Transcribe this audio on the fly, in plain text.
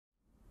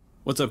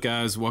What's up,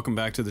 guys? Welcome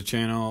back to the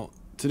channel.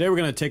 Today we're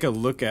going to take a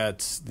look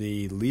at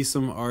the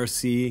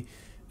LISAMRC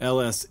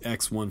LS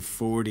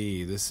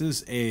X140. This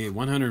is a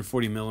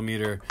 140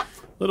 millimeter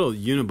little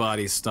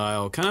unibody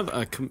style, kind of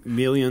a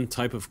chameleon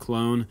type of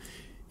clone.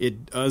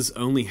 It does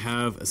only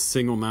have a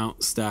single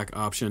mount stack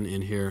option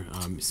in here,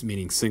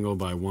 meaning single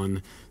by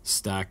one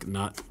stack,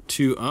 not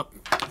two up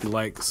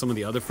like some of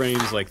the other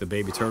frames, like the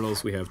Baby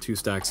Turtles. We have two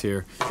stacks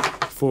here.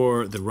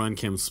 For the Run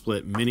Cam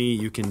Split Mini,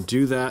 you can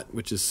do that,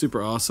 which is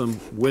super awesome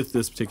with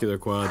this particular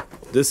quad.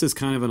 This is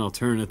kind of an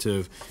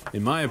alternative,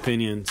 in my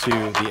opinion, to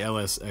the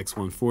LS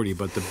X140,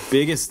 but the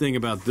biggest thing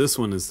about this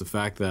one is the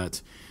fact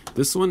that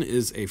this one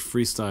is a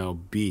freestyle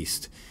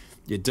beast.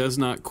 It does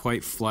not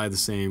quite fly the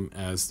same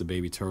as the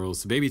Baby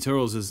Turtles. The Baby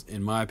Turtles is,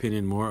 in my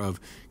opinion, more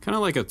of kind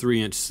of like a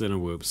 3-inch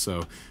Cinewhoop.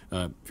 So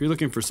if you're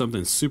looking for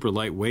something super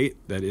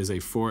lightweight that is a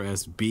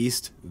 4S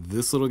beast,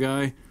 this little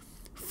guy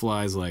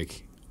flies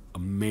like a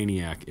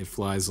maniac. It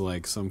flies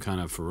like some kind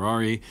of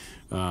Ferrari.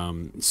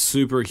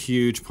 Super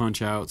huge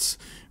punch outs,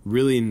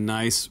 really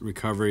nice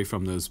recovery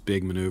from those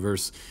big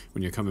maneuvers.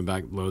 When you're coming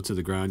back low to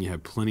the ground, you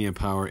have plenty of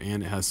power,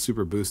 and it has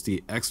super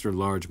boosty extra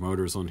large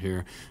motors on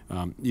here.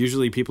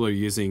 Usually people are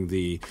using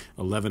the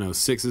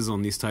 1106s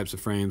on these types of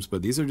frames,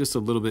 but these are just a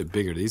little bit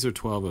bigger. These are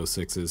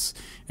 1206s,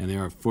 and they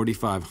are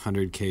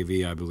 4500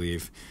 kV, I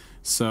believe.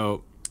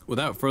 So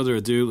without further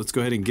ado, let's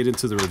go ahead and get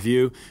into the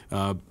review.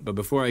 But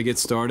before I get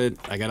started,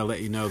 I gotta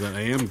let you know that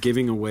I am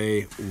giving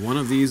away one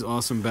of these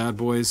awesome bad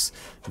boys.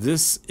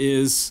 This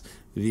is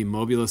the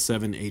Mobula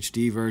 7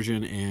 HD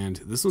version, and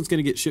this one's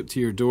gonna get shipped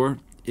to your door.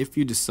 If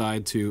you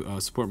decide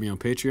to support me on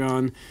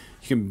Patreon,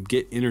 you can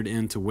get entered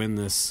in to win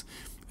this,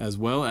 as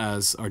well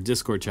as our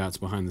Discord chats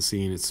behind the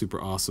scene. It's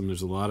super awesome.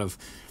 There's a lot of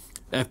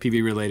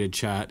FPV related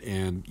chat,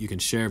 and you can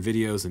share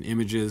videos and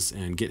images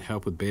and get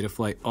help with beta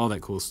flight, all that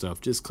cool stuff.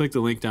 Just click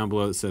the link down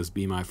below that says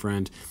be my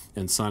friend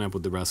and sign up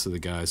with the rest of the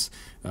guys.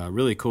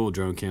 Really cool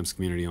drone camps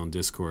community on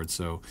Discord,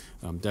 so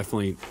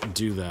definitely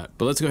do that.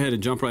 But let's go ahead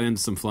and jump right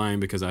into some flying,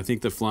 because I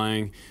think the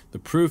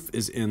proof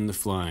is in the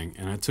flying.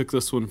 And I took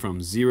this one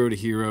from zero to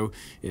hero.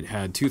 It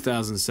had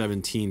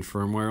 2017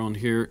 firmware on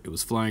here. It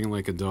was flying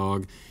like a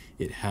dog.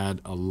 It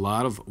had a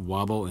lot of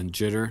wobble and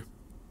jitter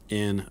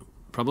in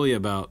probably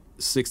about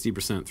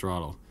 60%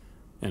 throttle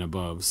and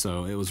above,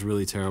 so it was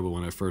really terrible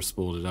when I first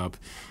spooled it up,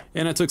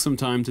 and I took some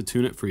time to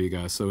tune it for you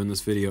guys. So in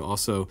this video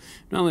also,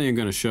 not only am I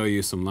going to show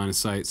you some line of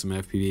sight, some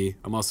FPV,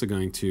 I'm also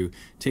going to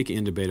take it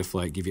into beta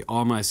flight, give you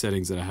all my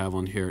settings that I have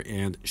on here,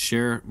 and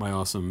share my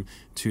awesome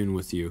tune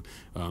with you.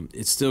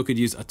 It still could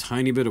use a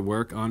tiny bit of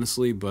work,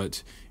 honestly,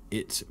 but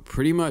it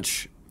pretty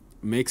much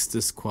makes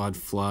this quad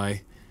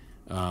fly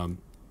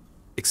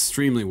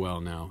extremely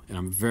well now, and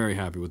I'm very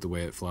happy with the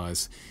way it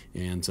flies.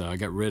 And I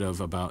got rid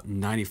of about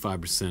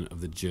 95%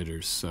 of the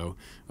jitters. So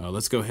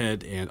let's go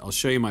ahead and I'll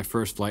show you my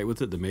first flight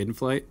with it, the maiden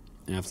flight,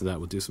 and after that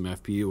we'll do some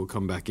FPU. We'll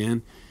come back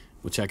in,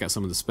 we'll check out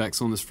some of the specs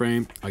on this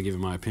frame, I'll give you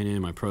my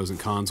opinion, my pros and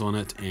cons on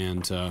it,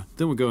 and then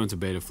we'll go into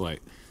beta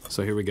flight.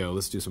 So here we go,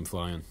 let's do some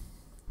flying.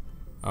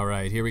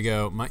 Alright, here we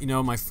go.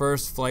 My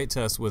first flight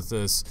test with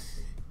this,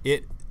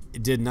 it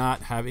did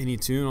not have any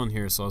tune on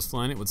here, so I was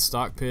flying it with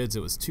stock PIDs.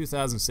 It was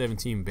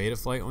 2017 beta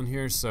flight on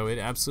here, so it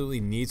absolutely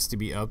needs to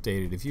be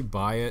updated. If you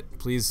buy it,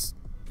 please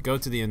go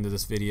to the end of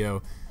this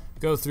video,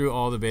 go through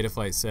all the beta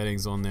flight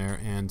settings on there,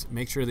 and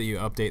make sure that you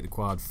update the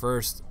quad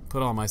first.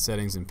 Put all my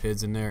settings and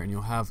PIDs in there, and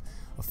you'll have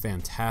a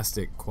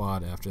fantastic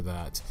quad after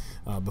that.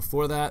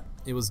 Before that,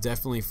 it was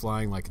definitely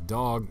flying like a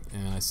dog,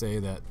 and I say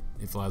that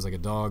it flies like a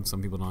dog.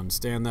 Some people don't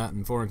understand that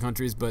in foreign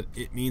countries, but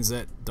it means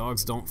that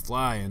dogs don't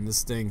fly, and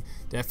this thing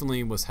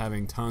definitely was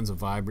having tons of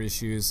vibra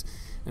issues,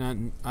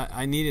 and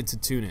I needed to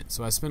tune it.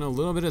 So I spent a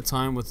little bit of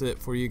time with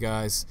it for you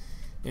guys,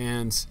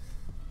 and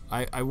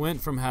I went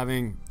from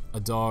having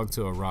a dog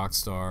to a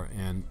ROCKSTAR,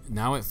 and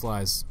now it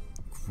flies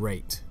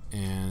great.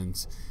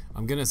 And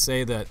I'm gonna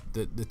say that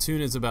the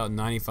tune is about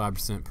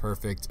 95%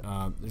 perfect.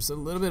 There's a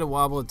little bit of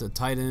wobble at the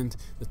tight end,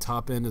 the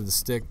top end of the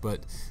stick,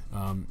 but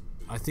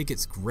I think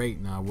it's great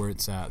now where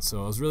it's at.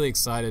 So I was really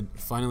excited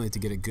finally to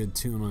get a good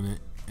tune on it,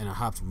 and I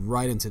hopped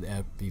right into the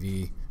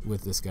FPV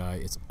with this guy.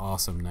 It's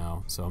awesome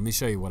now. So let me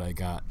show you what I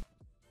got.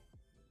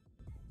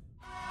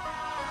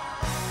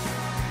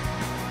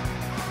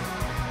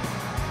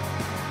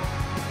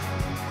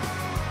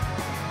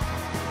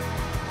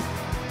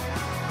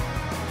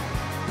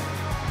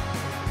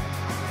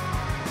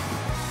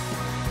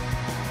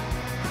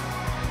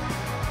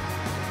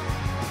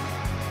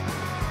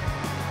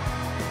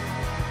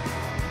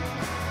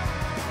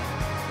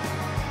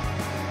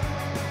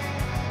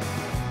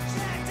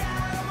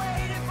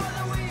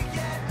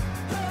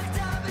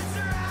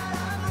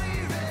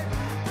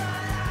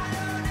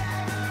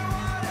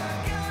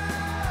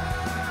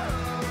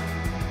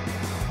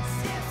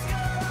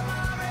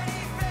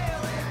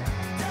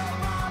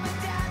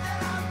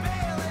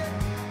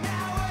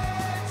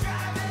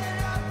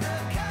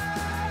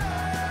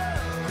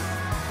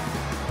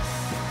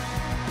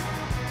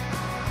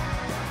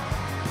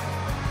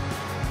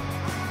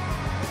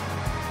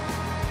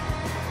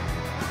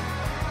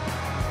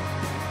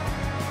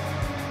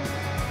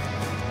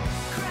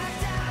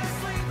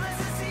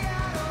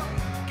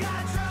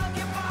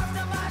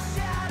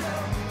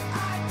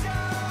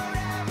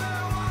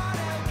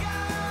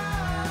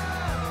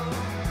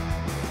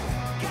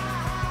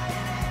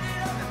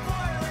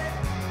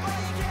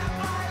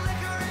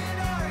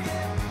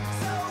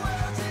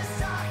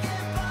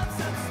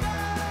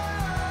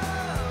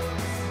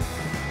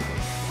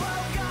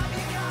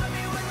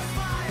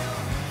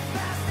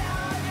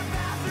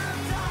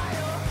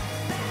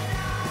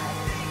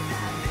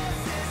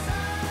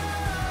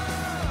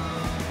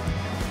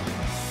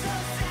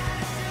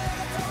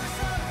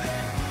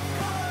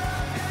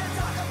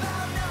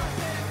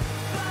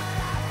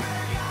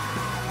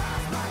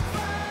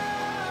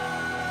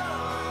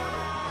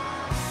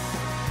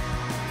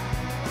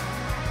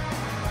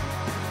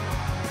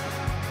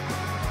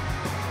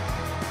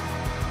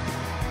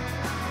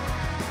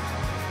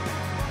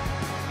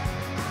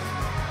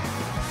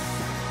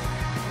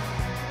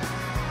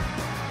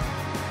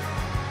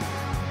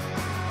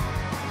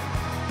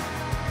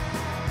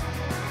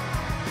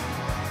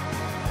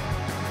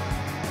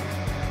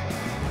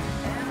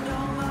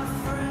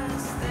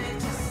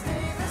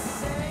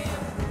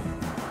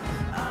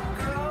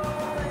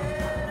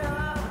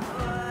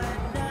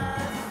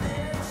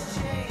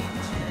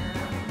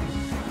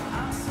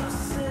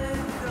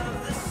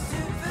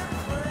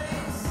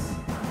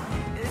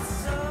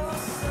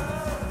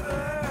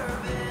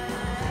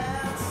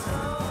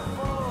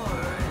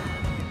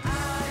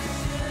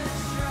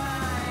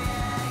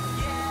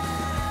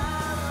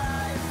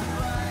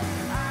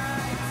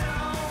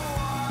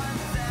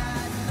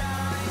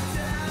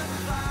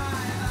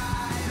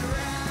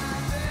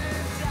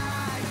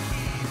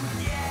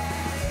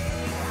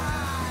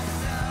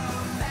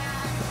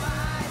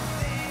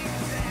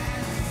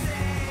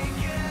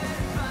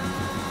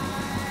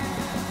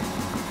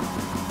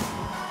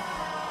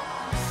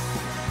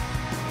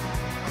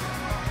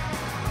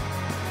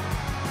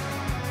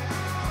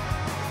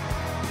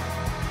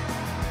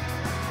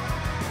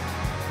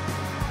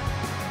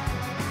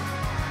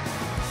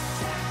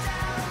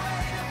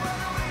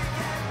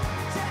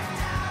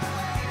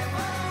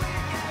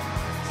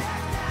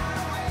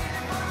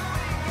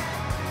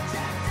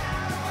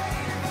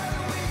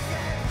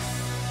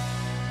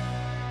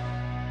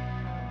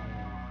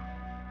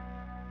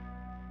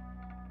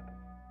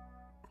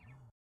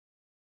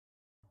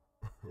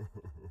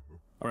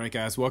 All right,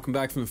 guys, welcome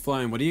back from the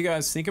flying. What do you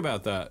guys think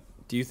about that?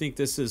 Do you think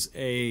this is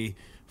a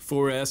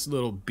 4S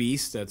little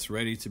beast that's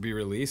ready to be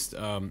released?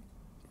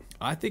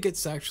 I think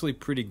it's actually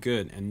pretty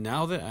good. And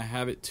now that I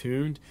have it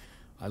tuned,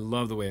 I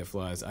love the way it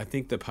flies. I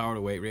think the power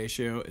to weight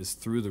ratio is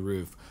through the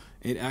roof.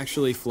 It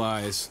actually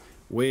flies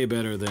way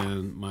better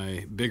than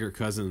my bigger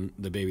cousin,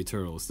 the Baby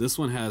Turtles. This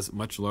one has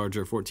much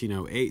larger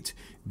 1408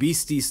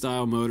 Beastie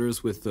style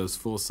motors with those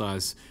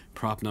full-size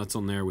prop nuts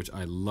on there, which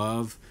I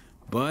love.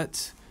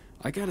 But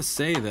I gotta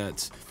say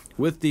that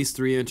with these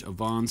 3-inch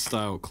Avon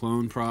style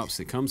clone props,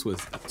 it comes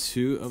with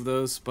 2 of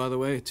those, by the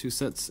way, 2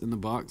 sets in the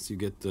box. You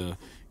get the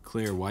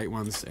clear white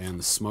ones and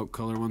the smoke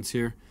color ones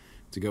here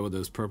to go with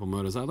those purple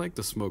motors. I like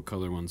the smoke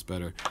color ones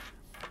better.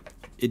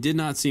 It did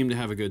not seem to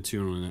have a good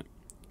tune on it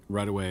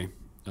right away.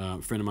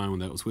 A friend of mine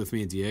that was with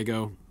me,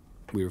 Diego,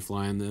 we were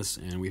flying this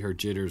and we heard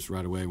jitters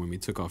right away when we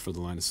took off for the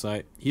line of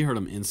sight. He heard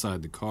them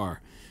inside the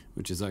car,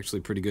 which is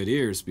actually pretty good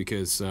ears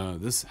because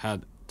this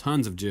had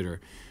tons of jitter.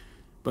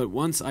 But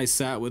once I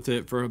sat with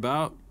it for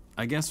about,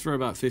 I guess for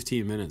about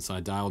 15 minutes,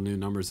 I dialed new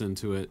numbers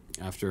into it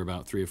after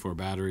about 3 or 4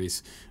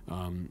 batteries,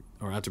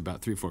 or after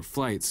about 3 or 4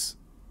 flights,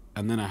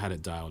 and then I had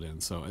it dialed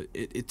in. So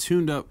it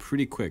tuned up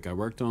pretty quick. I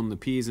worked on the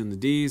P's and the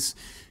D's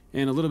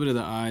and a little bit of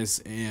the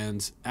I's,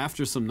 and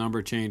after some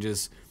number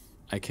changes,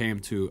 I came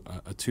to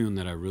a tune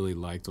that I really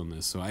liked on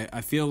this. So I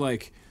feel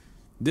like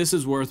this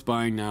is worth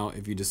buying now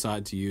if you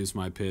decide to use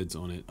my PIDs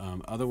on it.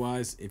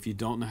 Otherwise, if you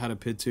don't know how to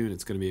PID tune,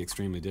 it's going to be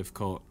extremely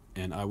difficult,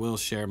 and I will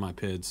share my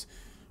PIDs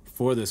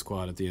for this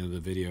quad at the end of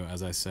the video,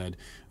 as I said.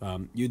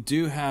 You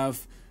do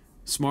have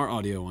smart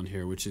audio on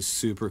here, which is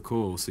super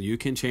cool. So you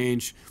can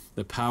change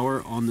the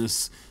power on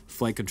this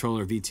flight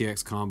controller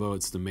VTX combo.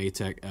 It's the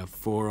Maytech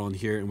F4 on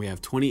here, and we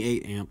have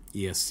 28 amp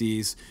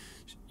ESCs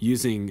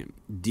using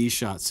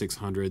D-Shot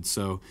 600.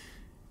 So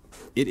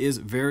it is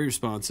very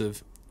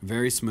responsive,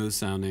 very smooth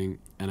sounding,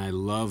 and I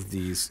love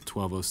these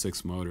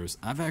 1206 motors.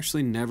 I've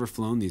actually never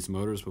flown these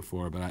motors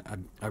before, but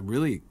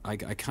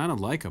I kind of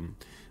like them.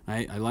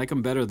 I like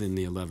them better than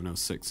the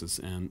 1106s,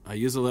 and I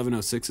use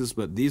 1106s,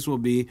 but these will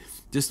be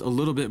just a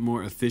little bit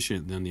more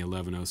efficient than the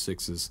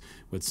 1106s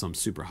with some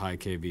super high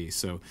kV.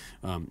 So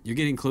you're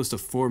getting close to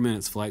 4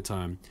 minutes flight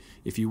time.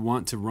 If you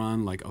want to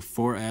run like a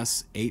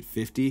 4S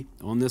 850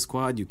 on this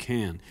quad, you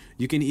can.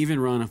 You can even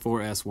run a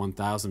 4S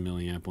 1000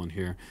 milliamp on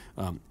here.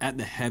 At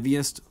the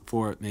heaviest,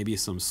 for maybe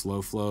some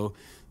slow flow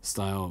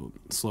style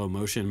slow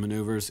motion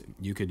maneuvers,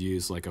 you could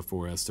use like a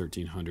 4S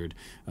 1300.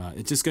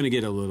 It's just going to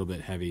get a little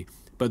bit heavy.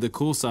 But the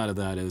cool side of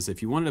that is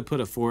if you wanted to put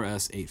a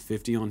 4S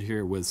 850 on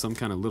here with some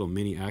kind of little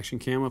mini action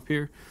cam up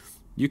here,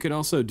 you could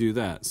also do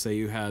that. Say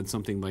you had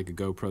something like a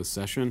GoPro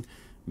Session,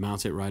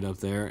 mount it right up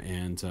there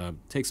and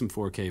take some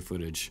 4K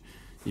footage.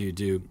 You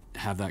do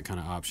have that kind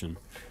of option.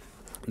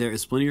 There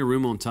is plenty of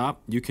room on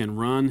top. You can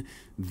run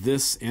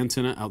this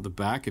antenna out the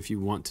back if you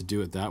want to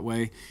do it that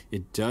way.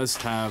 It does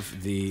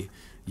have the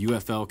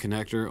UFL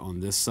connector on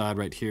this side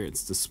right here.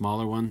 It's the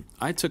smaller one.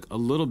 I took a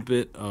little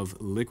bit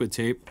of liquid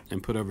tape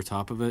and put over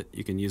top of it.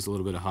 You can use a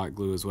little bit of hot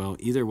glue as well.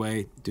 Either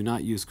way, do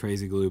not use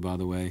crazy glue, by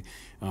the way,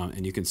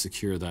 and you can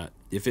secure that.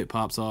 If it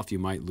pops off, you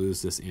might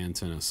lose this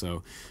antenna.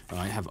 So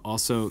I have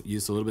also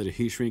used a little bit of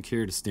heat shrink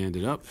here to stand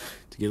it up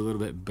to get a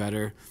little bit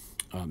better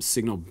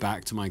signal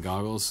back to my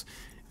goggles.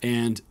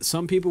 And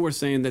some people were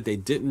saying that they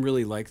didn't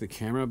really like the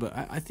camera, but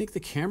I think the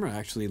camera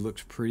actually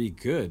looked pretty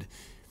good.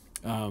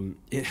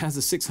 It has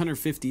a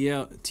 650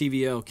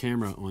 TVL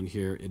camera on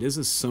here. It is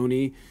a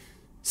Sony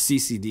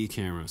CCD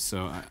camera,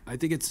 so I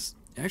think it's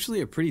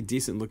actually a pretty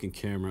decent looking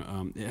camera.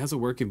 It has a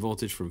working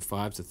voltage from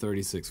 5 to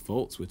 36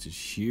 volts, which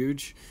is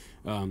huge.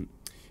 And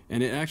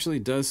it actually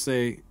does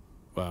say,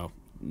 well,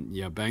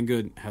 yeah,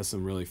 Banggood has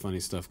some really funny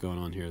stuff going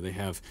on here. They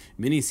have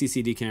mini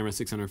CCD camera,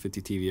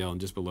 650 TVL,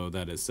 and just below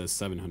that it says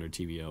 700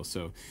 TVL.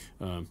 So,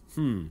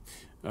 I'm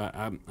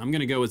going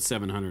to go with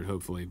 700,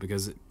 hopefully,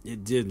 because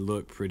it did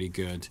look pretty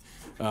good.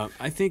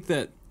 I think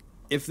that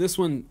if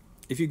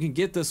you can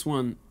get this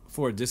one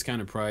for a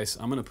discounted price,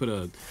 I'm going to put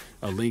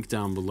a link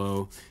down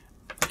below,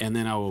 and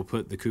then I will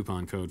put the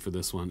coupon code for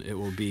this one. It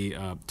will be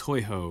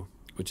TOYHO,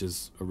 which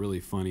is a really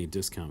funny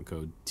discount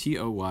code,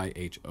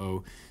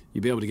 TOYHO.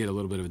 You'll be able to get a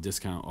little bit of a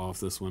discount off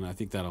this one. I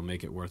think that'll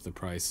make it worth the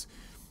price.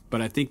 But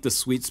I think the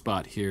sweet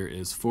spot here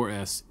is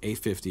 4S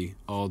 850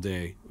 all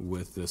day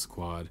with this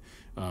quad.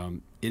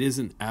 It is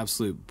an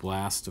absolute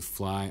blast to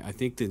fly. I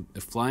think the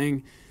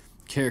flying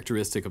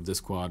characteristic of this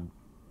quad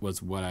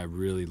was what I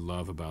really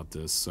love about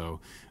this. So,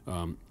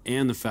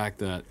 and the fact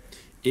that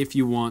if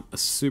you want a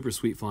super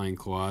sweet flying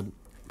quad,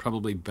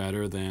 probably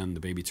better than the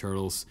Baby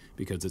Turtles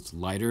because it's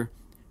lighter,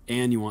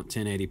 and you want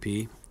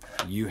 1080p,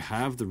 you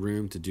have the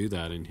room to do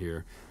that in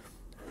here.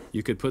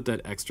 You could put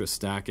that extra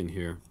stack in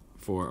here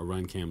for a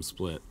run cam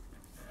split.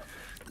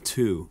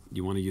 You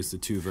want to use the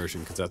 2 version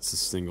because that's the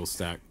single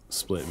stack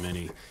split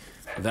mini.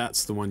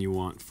 That's the one you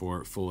want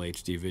for full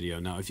HD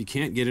video. Now if you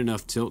can't get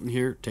enough tilt in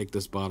here, take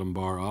this bottom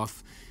bar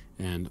off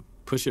and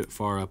push it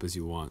far up as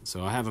you want.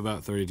 So I have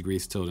about 30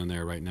 degrees tilt in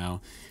there right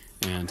now,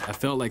 and I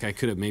felt like I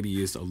could have maybe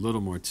used a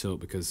little more tilt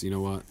because you know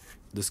what,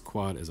 this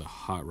quad is a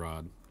hot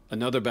rod.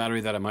 Another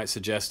battery that I might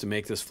suggest to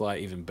make this fly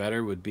even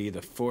better would be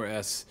the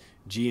 4S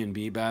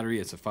G&B battery.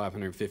 It's a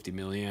 550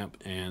 milliamp,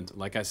 and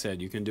like I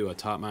said, you can do a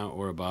top mount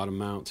or a bottom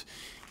mount.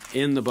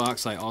 In the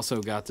box, I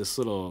also got this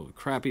little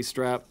crappy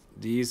strap.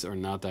 These are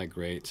not that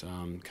great.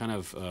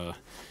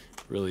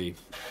 Really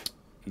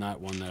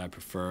not one that I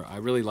prefer. I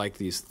really like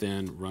these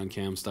thin run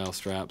cam style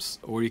straps,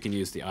 or you can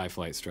use the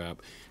iFlight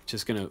strap.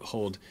 Just gonna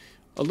hold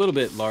a little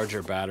bit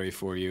larger battery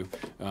for you,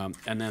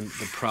 and then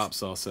the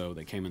props also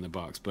that came in the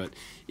box. But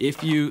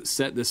if you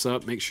set this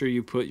up, make sure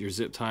you put your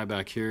zip tie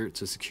back here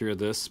to secure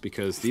this,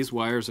 because these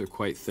wires are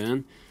quite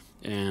thin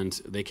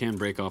and they can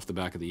break off the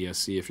back of the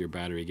ESC if your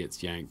battery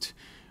gets yanked.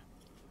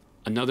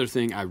 Another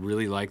thing I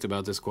really liked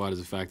about this quad is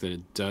the fact that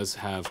it does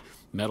have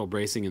metal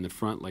bracing in the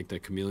front like the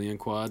Chameleon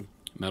quad,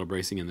 metal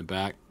bracing in the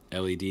back,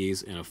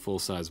 LEDs, and a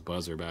full-size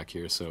buzzer back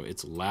here, so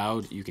it's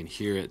loud. You can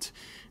hear it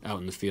out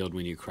in the field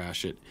when you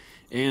crash it.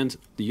 And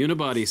the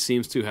unibody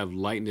seems to have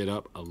lightened it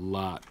up a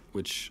lot,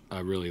 which I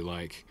really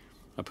like.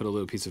 I put a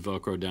little piece of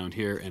Velcro down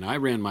here, and I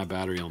ran my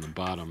battery on the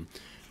bottom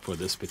for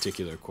this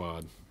particular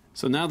quad.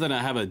 So now that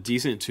I have a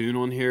decent tune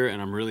on here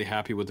and I'm really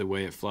happy with the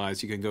way it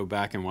flies, you can go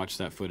back and watch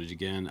that footage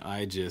again.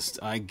 I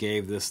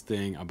gave this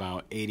thing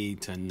about 80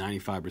 to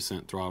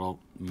 95% throttle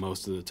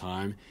most of the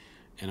time,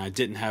 and I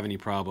didn't have any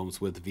problems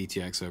with the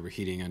VTX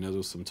overheating. I know there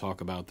was some talk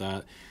about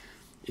that.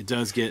 It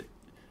does get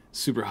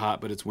super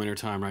hot, but it's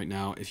wintertime right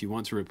now. If you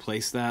want to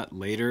replace that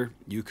later,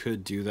 you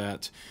could do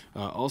that.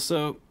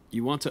 Also,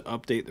 you want to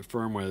update the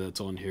firmware that's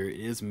on here.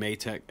 It is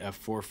Maytech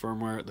F4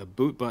 firmware. The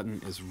boot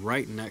button is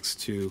right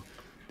next to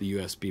the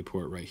USB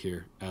port right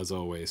here, as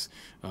always.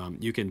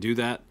 You can do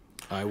that.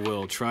 I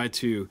will try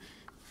to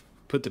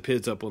put the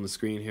PIDs up on the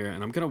screen here,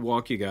 and I'm going to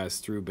walk you guys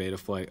through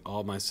Betaflight,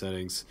 all my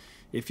settings.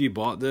 If you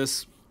bought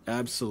this,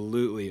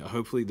 absolutely,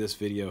 hopefully this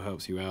video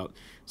helps you out.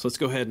 So let's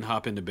go ahead and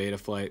hop into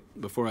Betaflight.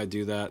 Before I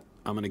do that,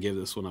 I'm going to give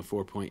this one a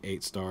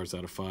 4.8 stars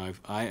out of 5.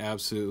 I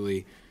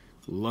absolutely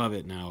love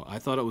it now. I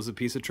thought it was a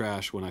piece of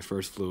trash when I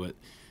first flew it,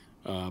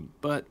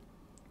 but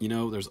you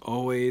know, there's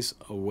always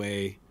a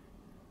way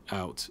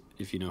out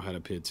if you know how to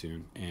PID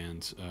tune,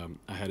 and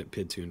I had it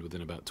PID tuned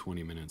within about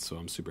 20 minutes, so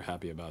I'm super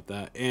happy about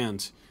that.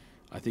 And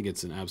I think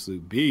it's an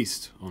absolute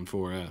beast on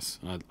 4S.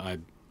 I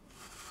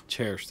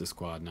cherish this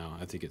quad now.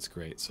 I think it's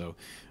great. So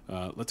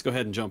let's go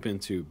ahead and jump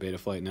into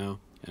Betaflight now,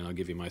 and I'll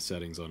give you my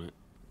settings on it.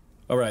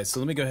 Alright, so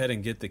let me go ahead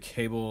and get the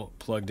cable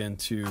plugged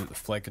into the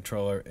flight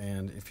controller,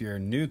 and if you're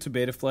new to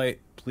Betaflight,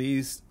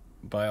 please,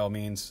 by all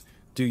means,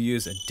 do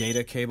use a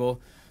data cable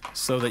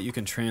so that you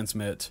can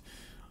transmit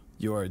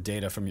your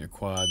data from your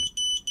quad,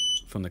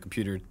 from the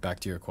computer back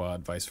to your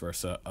quad, vice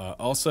versa.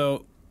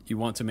 Also, you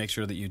want to make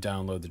sure that you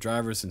download the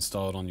drivers,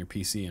 install it on your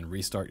PC, and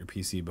restart your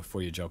PC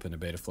before you jump into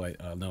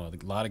Betaflight. I know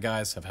a lot of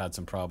guys have had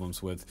some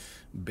problems with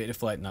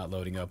Betaflight not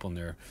loading up on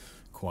their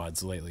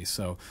quads lately.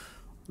 So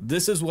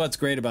this is what's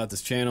great about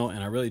this channel,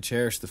 and I really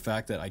cherish the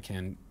fact that I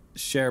can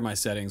share my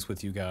settings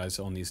with you guys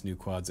on these new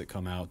quads that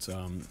come out.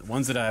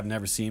 Ones that I've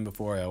never seen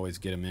before, I always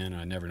get them in, and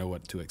I never know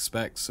what to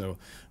expect. So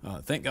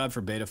thank God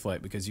for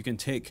Betaflight, because you can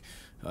take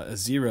a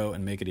zero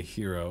and make it a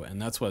hero,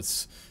 and that's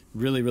what's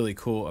really, really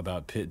cool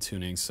about PID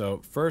tuning.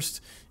 So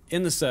first,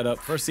 in the setup,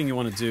 first thing you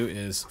want to do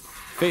is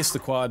face the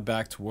quad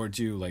back towards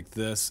you like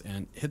this,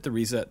 and hit the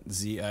reset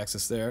Z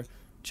axis there.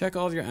 Check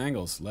all of your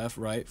angles, left,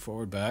 right,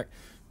 forward, back.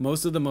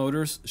 Most of the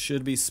motors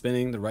should be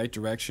spinning the right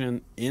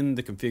direction. In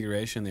the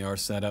configuration, they are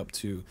set up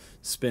to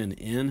spin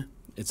in.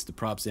 It's the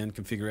props in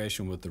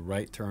configuration with the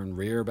right turn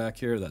rear back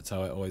here. That's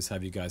how I always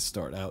have you guys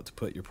start out, to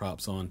put your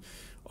props on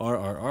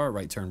RRR,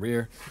 right turn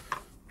rear.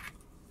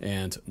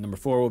 And number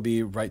 4 will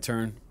be right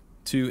turn,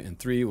 2 and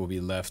 3 will be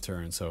left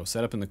turn. So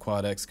set up in the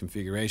Quad X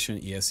configuration,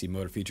 ESC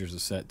motor features are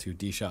set to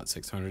D-Shot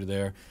 600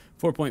 there.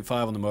 4.5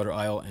 on the motor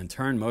aisle, and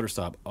turn motor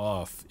stop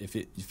off.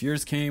 If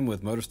yours came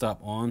with motor stop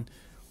on,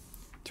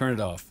 turn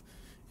it off.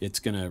 It's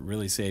gonna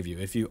really save you.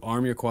 If you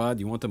arm your quad,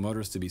 you want the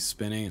motors to be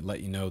spinning and let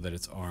you know that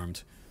it's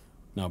armed.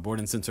 Now, board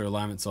and sensor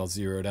alignment's all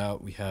zeroed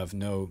out. We have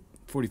no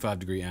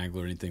 45-degree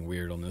angle or anything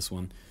weird on this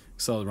one.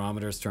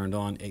 Accelerometer's turned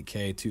on,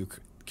 8K, 2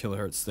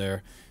 kilohertz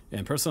there.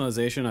 And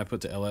personalization, I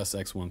put to LS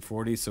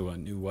X140, so I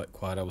knew what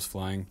quad I was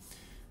flying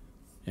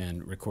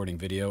and recording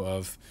video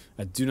of.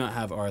 I do not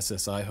have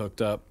RSSI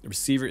hooked up. The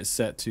receiver is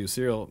set to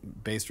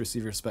serial-based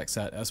receiver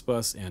SpecSat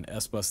S-Bus, and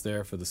S-Bus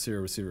there for the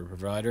serial receiver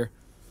provider.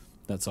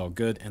 That's all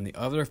good. And the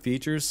other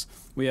features,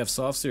 we have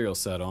soft serial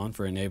set on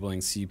for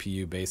enabling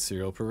CPU-based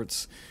serial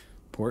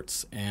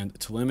ports, and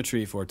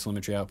telemetry for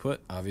telemetry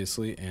output,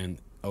 obviously, and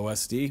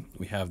OSD,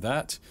 we have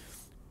that.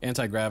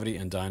 Anti-gravity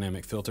and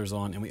dynamic filters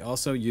on, and we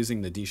also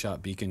using the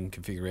D-Shot beacon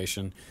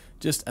configuration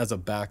just as a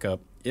backup.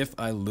 If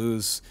I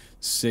lose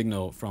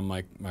signal from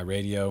my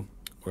radio,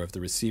 or if the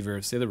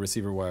receiver, say the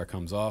receiver wire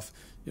comes off,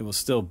 it will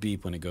still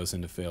beep when it goes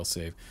into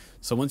failsafe.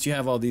 So once you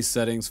have all these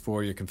settings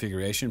for your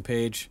configuration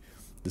page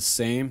the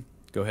same,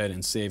 go ahead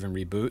and save and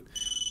reboot.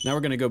 Now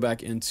we're going to go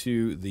back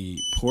into the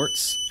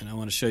ports, and I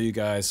want to show you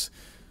guys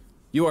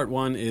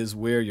UART1 is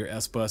where your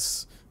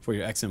S-Bus for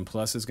your XM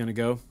Plus is going to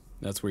go.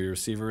 That's where your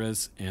receiver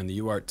is, and the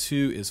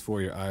UART2 is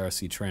for your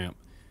IRC tramp.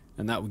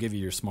 and that will give you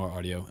your smart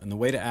audio. And the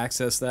way to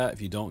access that,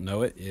 if you don't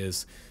know it,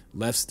 is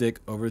left stick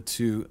over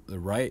to the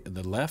right,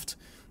 the left,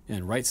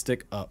 and right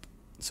stick up.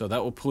 So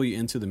that will pull you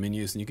into the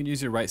menus, and you can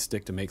use your right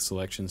stick to make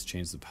selections,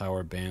 change the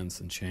power, bands,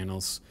 and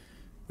channels.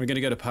 We're going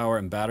to go to power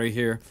and battery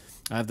here.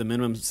 I have the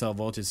minimum cell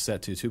voltage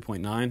set to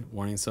 2.9,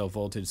 warning cell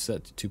voltage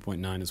set to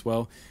 2.9 as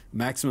well.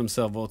 Maximum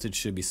cell voltage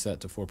should be set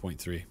to 4.3.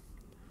 So I'm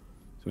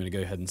going to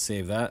go ahead and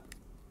save that.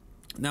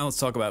 Now let's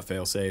talk about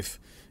failsafe.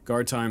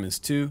 Guard time is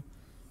 2.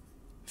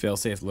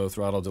 Failsafe low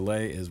throttle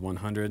delay is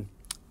 100.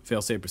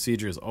 Failsafe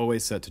procedure is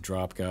always set to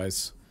drop,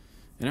 guys.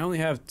 And I only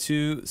have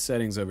 2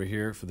 settings over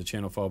here for the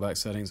channel fallback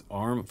settings,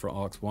 ARM for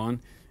AUX1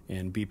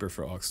 and beeper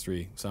for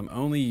AUX3. So I'm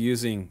only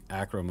using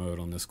acro mode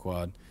on this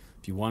quad.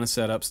 If you want to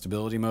set up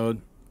stability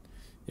mode,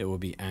 it will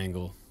be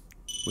angle,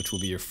 which will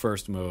be your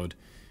first mode.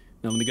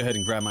 Now let me go ahead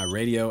and grab my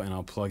radio and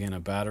I'll plug in a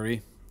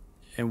battery.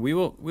 And we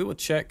will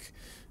check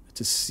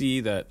to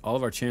see that all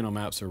of our channel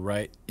maps are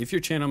right. If your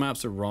channel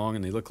maps are wrong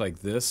and they look like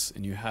this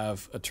and you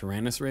have a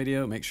Tyrannus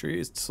radio, make sure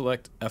you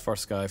select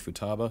FrSky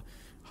Futaba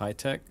High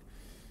Tech.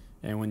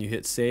 And when you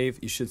hit save,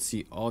 you should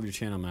see all of your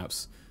channel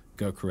maps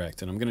go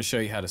correct. And I'm going to show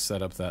you how to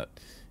set up that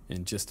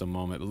in just a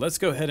moment. But let's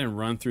go ahead and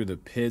run through the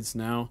PIDs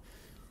now.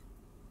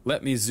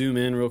 Let me zoom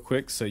in real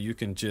quick so you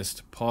can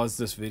just pause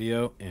this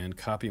video and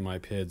copy my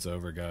PIDs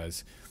over,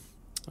 guys.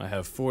 I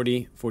have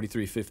 40,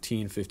 43,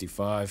 15,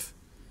 55,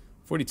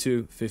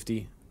 42,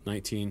 50,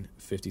 19,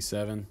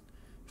 57,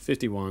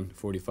 51,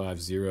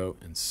 45, 0,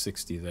 and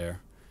 60 there.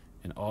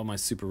 And all my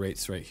super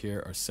rates right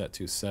here are set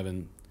to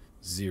 70,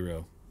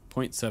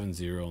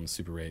 0.70 on the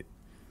super rate.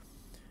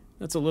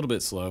 That's a little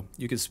bit slow.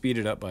 You can speed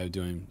it up by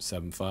doing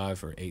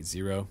 7.5 or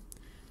 8.0.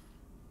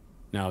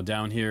 Now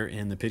down here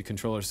in the PID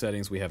controller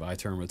settings, we have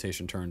I-turn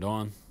rotation turned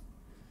on.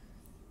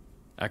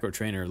 Acro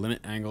Trainer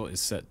limit angle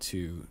is set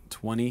to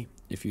 20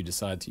 if you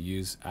decide to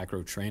use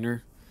Acro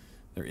Trainer.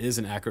 There is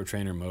an Acro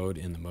Trainer mode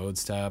in the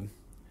modes tab.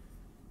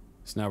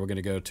 So now we're going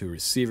to go to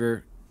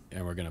receiver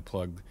and we're going to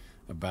plug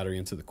a battery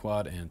into the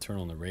quad and turn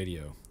on the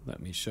radio.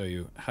 Let me show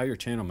you how your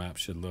channel map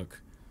should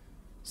look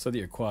so that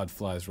your quad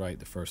flies right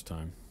the first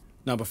time.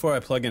 Now before I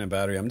plug in a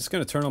battery, I'm just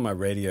going to turn on my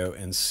radio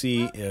and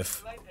see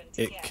if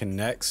it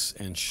connects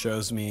and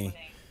shows me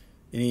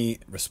any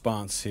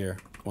response here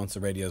once the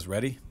radio is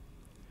ready.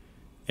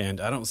 And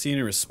I don't see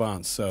any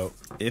response, so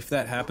if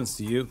that happens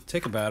to you,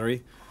 take a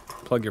battery,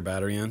 plug your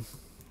battery in,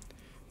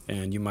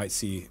 and you might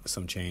see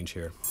some change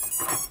here.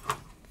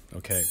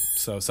 Okay,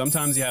 so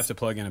sometimes you have to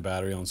plug in a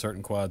battery on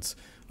certain quads.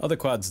 Other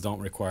quads don't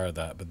require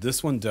that, but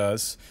this one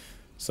does.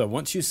 So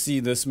once you see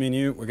this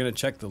menu, we're going to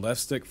check the left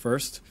stick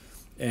first,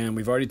 and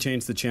we've already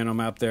changed the channel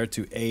map there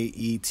to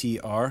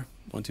AETR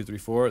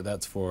 1234.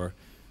 That's for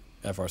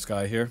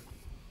FrSky here.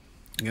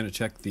 I'm going to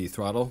check the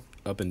throttle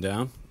up and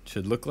down. It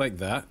should look like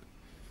that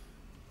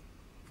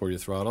for your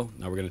throttle.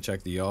 Now we're going to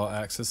check the yaw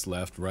axis,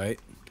 left, right.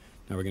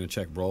 Now we're going to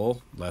check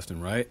roll, left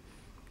and right.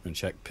 We're going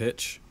to check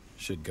pitch.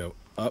 Should go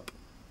up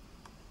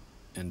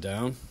and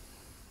down.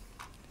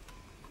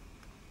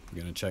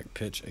 We're going to check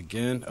pitch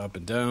again, up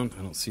and down.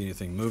 I don't see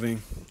anything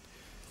moving.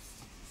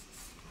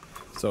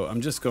 So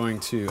I'm just going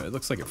to, it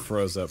looks like it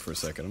froze up for a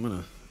second. I'm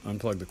going to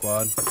unplug the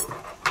quad,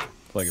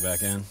 plug it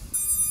back in.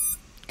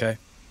 Okay.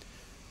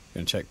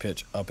 Going to check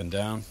pitch up and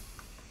down.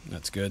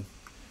 That's good.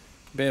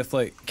 Beta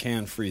flight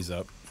can freeze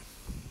up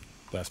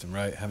left and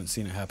right. Haven't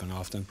seen it happen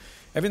often.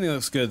 Everything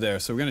looks good there.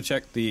 So we're going to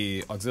check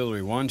the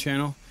auxiliary 1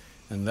 channel,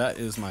 and that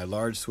is my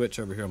large switch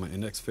over here on my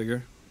index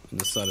finger on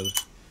this side of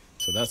the,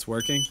 so that's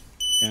working.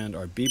 And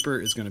our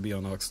beeper is going to be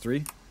on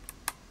AUX3.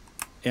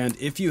 And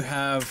if you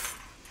have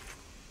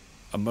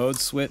a mode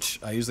switch,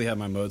 I usually have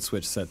my mode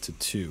switch set to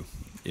 2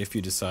 if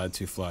you decide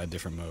to fly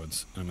different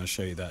modes. I'm going to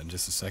show you that in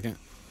just a second.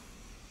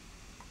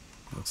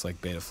 Looks like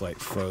beta flight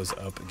froze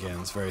up again.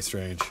 It's very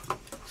strange.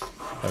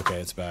 Okay,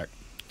 it's back.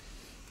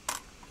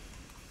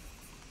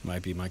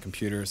 Might be my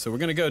computer. So we're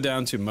going to go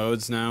down to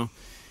modes now.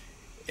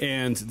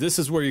 And this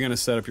is where you're going to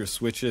set up your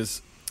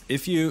switches.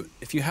 If you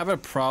have a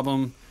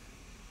problem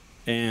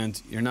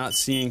and you're not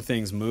seeing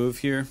things move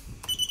here,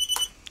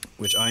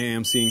 which I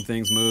am seeing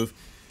things move,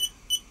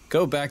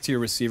 go back to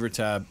your receiver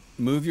tab,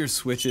 move your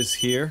switches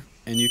here,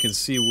 and you can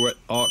see what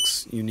aux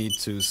you need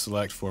to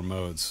select for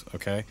modes,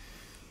 okay?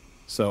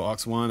 So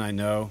AUX1, I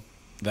know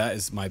that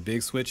is my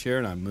big switch here,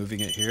 and I'm moving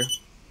it here.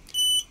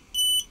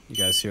 You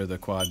guys hear the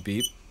quad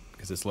beep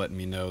because it's letting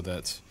me know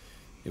that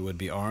it would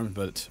be armed,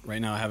 but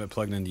right now I have it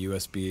plugged into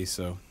USB,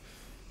 so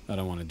I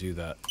don't want to do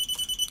that.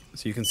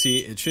 So you can see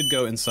it should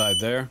go inside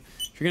there.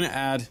 If you're going to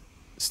add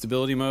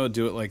stability mode,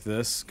 do it like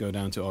this. Go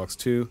down to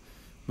AUX2,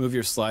 move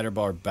your slider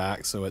bar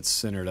back so it's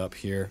centered up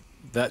here.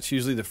 That's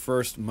usually the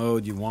first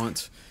mode you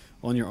want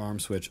on your arm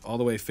switch, all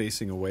the way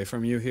facing away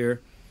from you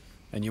here.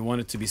 And you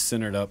want it to be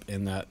centered up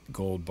in that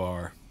gold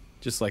bar,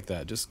 just like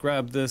that. Just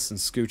grab this and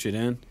scooch it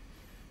in.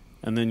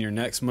 And then your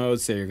next mode,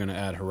 say you're going to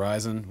add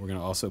horizon, we're going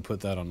to also put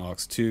that on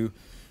AUX2.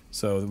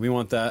 So we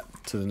want that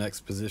to the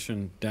next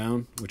position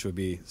down, which would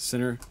be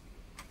center.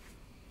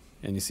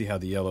 And you see how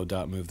the yellow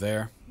dot moved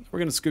there. We're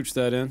going to scooch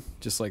that in,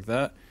 just like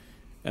that.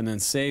 And then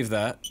save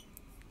that.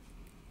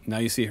 Now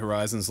you see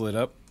horizons lit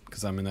up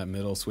because I'm in that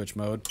middle switch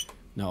mode.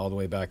 Now all the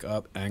way back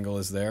up, angle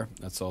is there.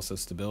 That's also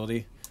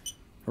stability.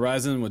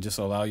 Horizon will just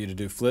allow you to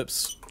do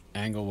flips,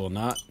 angle will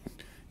not.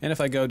 And if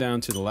I go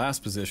down to the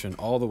last position,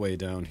 all the way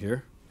down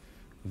here,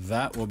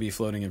 that will be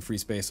floating in free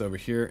space over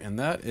here, and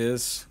that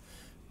is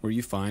where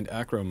you find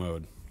acro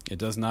mode. It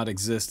does not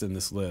exist in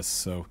this list,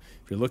 so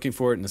if you're looking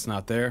for it and it's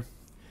not there,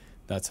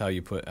 that's how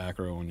you put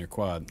acro on your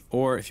quad.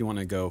 Or if you want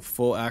to go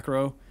full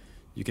acro,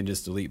 you can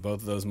just delete both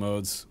of those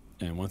modes,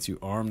 and once you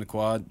arm the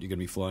quad, you're going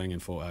to be flying in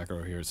full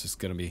acro here. It's just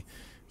going to be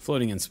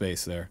floating in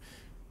space there.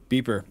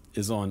 Beeper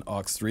is on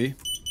aux 3.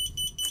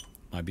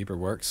 My beeper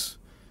works.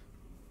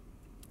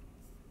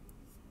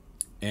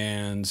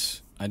 And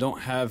I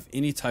don't have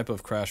any type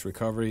of crash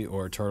recovery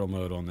or turtle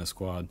mode on this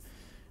quad.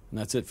 And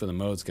that's it for the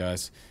modes,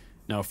 guys.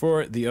 Now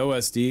for the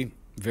OSD,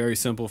 very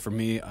simple for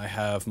me. I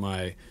have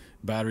my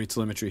battery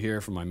telemetry here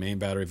for my main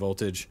battery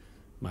voltage,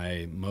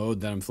 my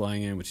mode that I'm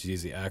flying in, which is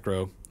easy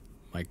acro.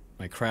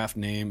 My craft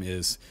name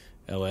is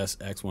LS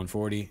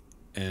X140,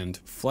 and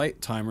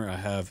flight timer, I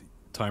have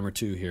timer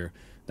 2 here.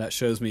 That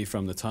shows me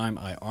from the time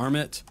I arm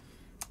it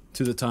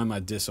to the time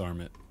I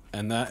disarm it,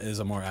 and that is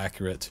a more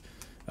accurate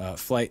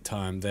flight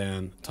time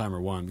than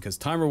timer 1, because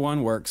timer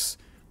 1 works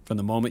from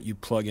the moment you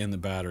plug in the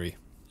battery.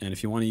 And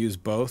if you want to use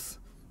both,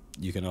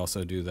 you can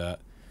also do that.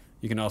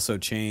 You can also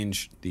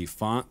change the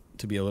font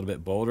to be a little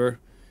bit bolder.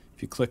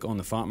 If you click on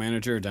the font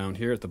manager down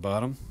here at the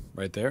bottom,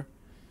 right there,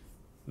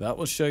 that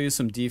will show you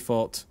some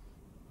default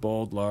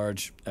bold,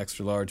 large,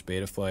 extra large,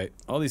 Betaflight.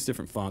 All these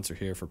different fonts are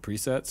here for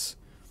presets.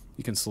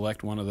 You can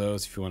select one of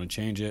those if you want to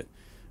change it.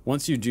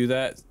 Once you do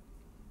that,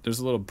 there's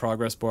a little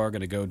progress bar going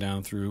to go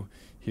down through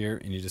here,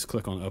 and you just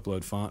click on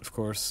upload font, of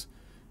course,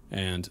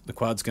 and the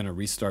quad's going to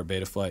restart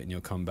Betaflight and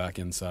you'll come back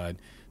inside.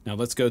 Now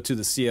let's go to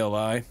the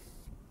CLI,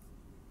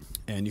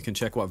 and you can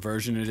check what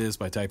version it is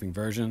by typing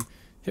version,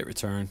 hit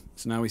return.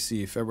 So now we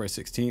see February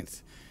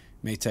 16th,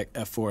 Maytech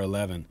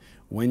F411.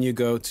 When you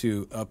go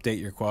to update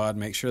your quad,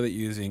 make sure that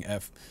you're using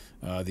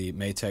the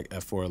Maytech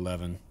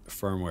F411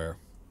 firmware,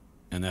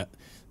 and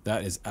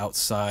that is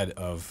outside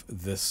of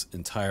this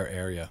entire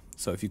area.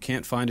 So if you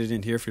can't find it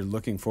in here, if you're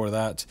looking for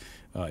that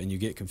and you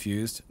get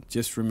confused,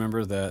 just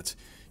remember that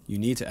you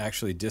need to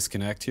actually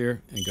disconnect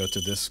here and go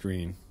to this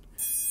screen.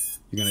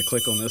 You're going to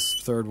click on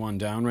this third one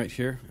down right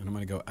here, and I'm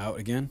going to go out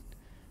again.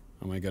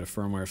 I'm going to go to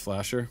firmware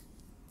flasher.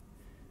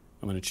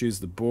 I'm going to choose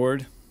the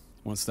board.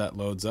 Once that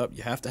loads up,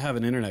 you have to have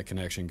an internet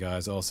connection,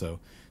 guys. Also,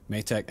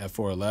 Maytech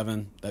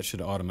F411, that should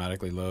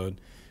automatically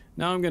load.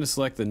 Now I'm going to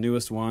select the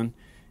newest one,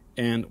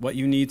 and what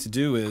you need to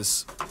do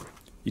is,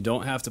 you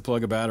don't have to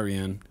plug a battery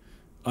in.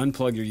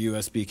 Unplug your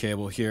USB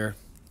cable here,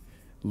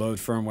 load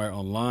firmware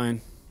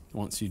online.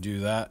 Once you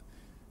do that,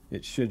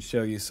 it should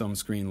show you some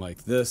screen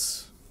like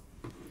this.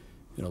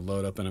 It'll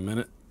load up in a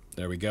minute.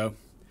 There we go.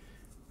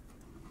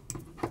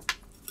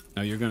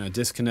 Now you're going to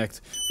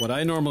disconnect. What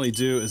I normally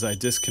do is I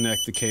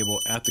disconnect the cable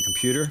at the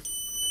computer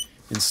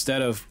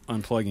instead of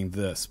unplugging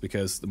this,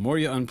 because the more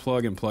you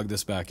unplug and plug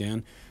this back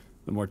in,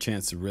 the more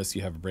chance of risk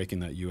you have of breaking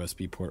that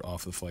USB port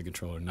off the flight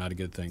controller. Not a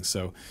good thing.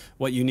 So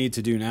what you need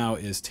to do now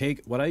is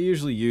take, what I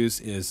usually use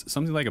is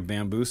something like a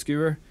bamboo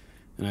skewer,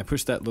 and I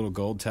push that little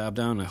gold tab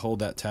down, and I hold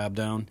that tab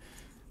down,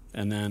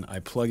 and then I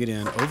plug it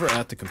in over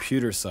at the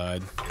computer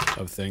side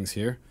of things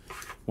here.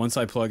 Once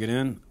I plug it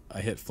in,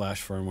 I hit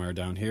flash firmware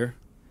down here,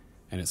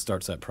 and it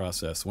starts that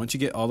process. Once you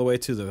get all the way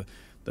to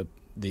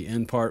the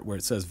end part where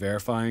it says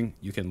verifying,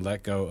 you can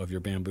let go of your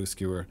bamboo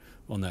skewer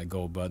on that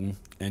gold button,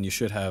 and you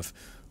should have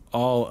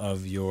all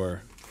of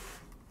your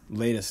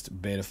latest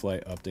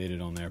Betaflight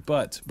updated on there.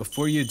 But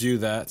before you do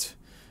that,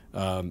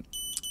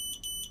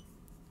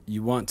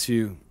 you want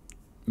to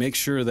make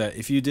sure that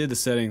if you did the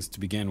settings to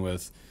begin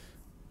with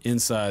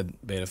inside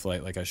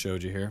Betaflight like I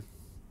showed you here,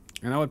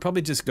 and I would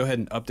probably just go ahead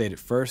and update it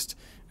first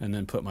and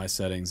then put my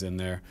settings in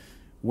there.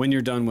 When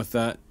you're done with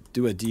that,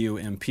 do a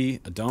dump,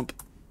 a dump,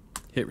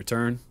 hit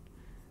return.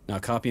 Now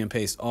copy and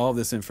paste all of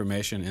this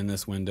information in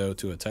this window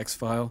to a text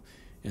file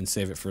and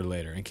save it for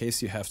later, in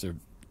case you have to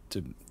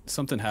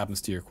something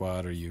happens to your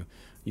quad, or you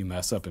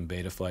mess up in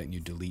Betaflight and you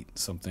delete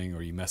something,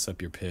 or you mess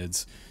up your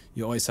PIDs.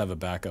 You always have a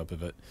backup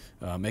of it.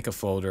 Make a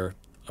folder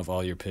of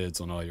all your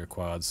PIDs on all your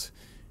quads,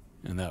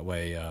 and that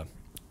way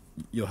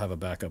you'll have a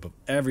backup of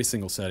every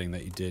single setting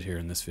that you did here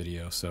in this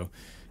video. So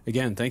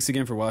again, thanks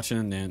again for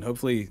watching, and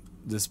hopefully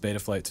this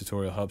Betaflight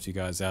tutorial helped you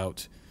guys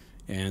out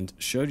and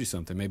showed you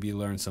something. Maybe you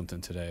learned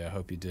something today. I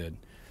hope you did.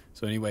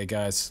 So anyway,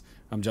 guys,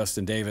 I'm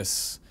Justin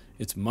Davis.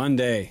 It's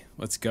Monday.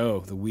 Let's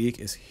go. The week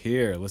is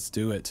here. Let's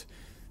do it.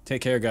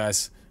 Take care,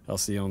 guys. I'll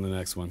see you on the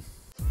next one.